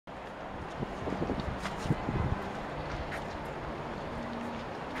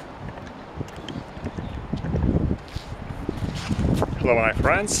Hello my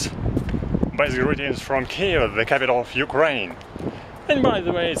friends, best greetings from Kiev, the capital of Ukraine. And by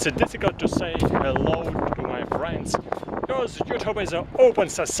the way, it's difficult to say hello to my friends because YouTube is an open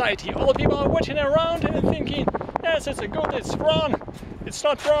society. All people are watching around and thinking, yes, it's good, it's wrong, it's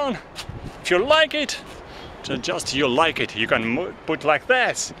not wrong. If you like it, just you like it. You can put like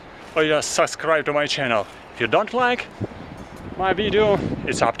this, or just subscribe to my channel. If you don't like my video,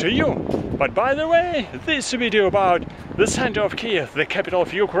 it's up to you. But by the way, this video about the center of Kiev, the capital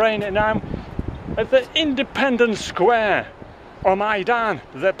of Ukraine, and I'm at the Independence Square, or Maidan,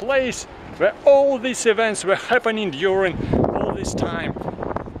 the place where all these events were happening during all this time,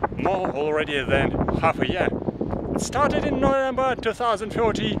 more already than half a year. It started in November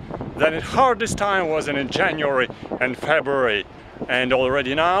 2030, then the hardest time was in January and February, and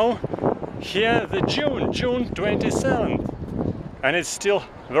already now, here the June 27th, and it's still,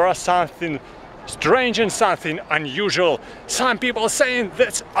 there are something strange and something unusual. Some people saying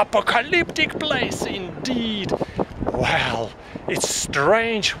that's apocalyptic place indeed. Well, it's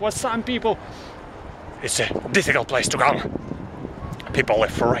strange for some people. It's a difficult place to come. People are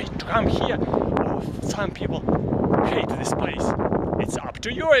afraid to come here. Oh, some people hate this place. It's up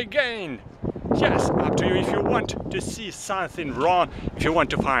to you again. Yes, up to you if you want to see something wrong, if you want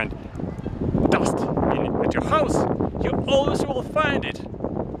to find dust at your house, you always will find it.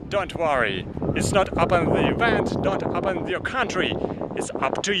 Don't worry, it's not up on the event, not up on your country. It's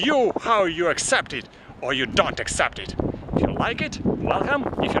up to you how you accept it or you don't accept it. If you like it,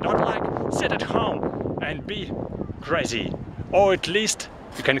 welcome. If you don't like, sit at home and be crazy. Or at least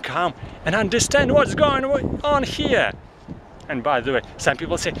you can come and understand what's going on here. And by the way, some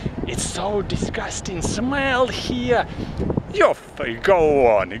people say, it's so disgusting smell here. Go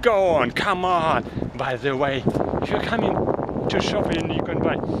on, come on. By the way, if you're coming to shopping, you can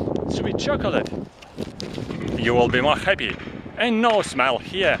buy sweet chocolate. You will be more happy. And no smell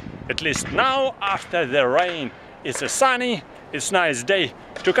here. At least now, after the rain, it's a sunny, it's nice day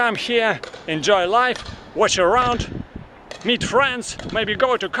to come here, enjoy life, watch around, meet friends, maybe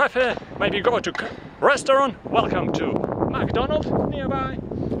go to cafe, maybe go to restaurant. Welcome to McDonald's nearby,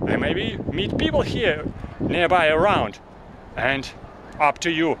 and maybe meet people here nearby around. And up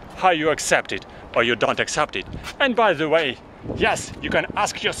to you how you accept it or you don't accept it. And by the way, yes, you can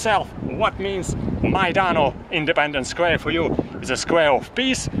ask yourself what means Maidan or Independence Square for you. Is a square of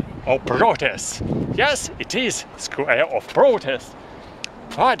peace or protest? Yes, it is square of protest.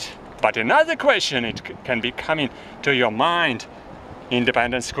 But another question it can be coming to your mind.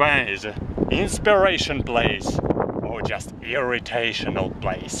 Independence Square is an inspiration place or just irritational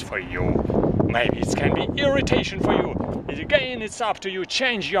place for you. Maybe it can be irritation for you. Again, it's up to you.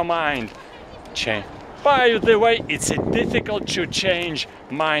 Change your mind. By the way, it's difficult to change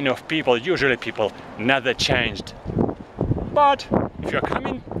mind of people. Usually people never changed. But if you're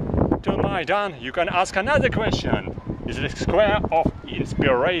coming to Maidan, you can ask another question. Is it a square of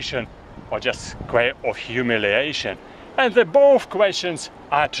inspiration or just square of humiliation? And the both questions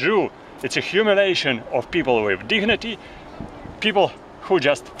are true. It's a humiliation of people with dignity, people who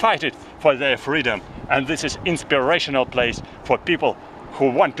just fight it for their freedom. And this is inspirational place for people who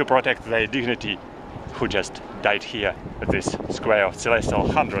want to protect their dignity, who just died here at this square of Celestial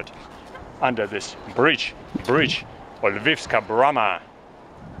 100, under this bridge, or Lvivska Brama,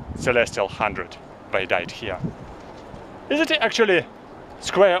 Celestial 100, they died here. Is it actually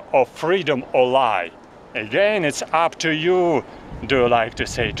square of freedom or lie? Again, it's up to you. Do you like to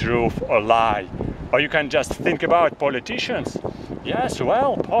say truth or lie? Or you can just think about politicians. Yes,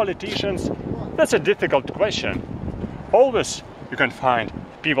 well, politicians, that's a difficult question. Always you can find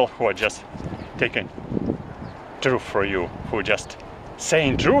people who are just taking truth for you, who are just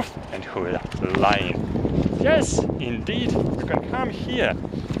saying truth and who are lying. Yes, indeed, you can come here.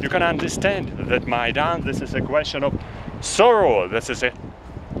 You can understand that Maidan, this is a question of sorrow. This is a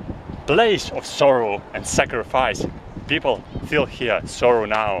place of sorrow and sacrifice. People feel here sorrow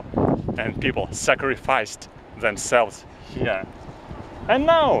now, and people sacrificed themselves here. And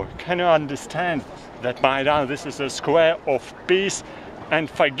now, can you understand that Maidan, this is a square of peace and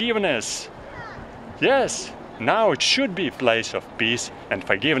forgiveness? Yes, now it should be a place of peace and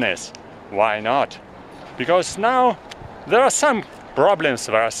forgiveness. Why not? Because now there are some problems,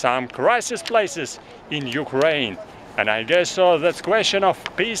 there are some crisis places in Ukraine. And I guess so that question of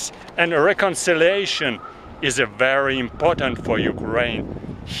peace and reconciliation is very important for Ukraine.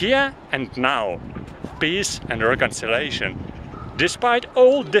 Here and now, peace and reconciliation. Despite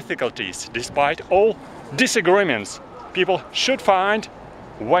all difficulties, despite all disagreements, people should find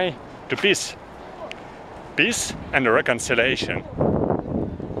a way to peace. Peace and reconciliation.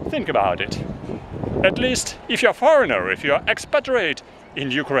 Think about it. At least if you're a foreigner, if you're expatriate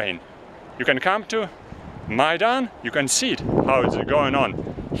in Ukraine, you can come to Maidan, you can see it, how it's going on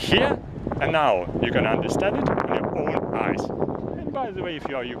here and now. You can understand it on your own eyes. And by the way, if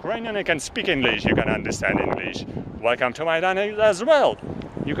you're Ukrainian and can speak English, you can understand English. Welcome to Maidan as well.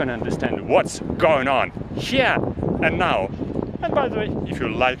 You can understand what's going on here and now. And by the way, if you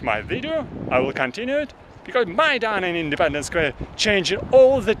like my video, I will continue it, because Maidan and Independence Square change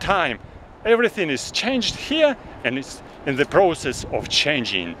all the time. Everything is changed here and it's in the process of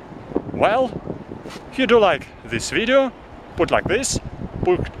changing. Well, if you do like this video, put like this,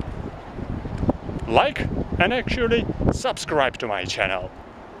 put like and actually subscribe to my channel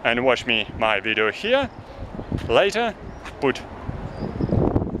and watch my video here. Later, put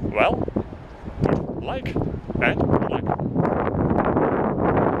like and like.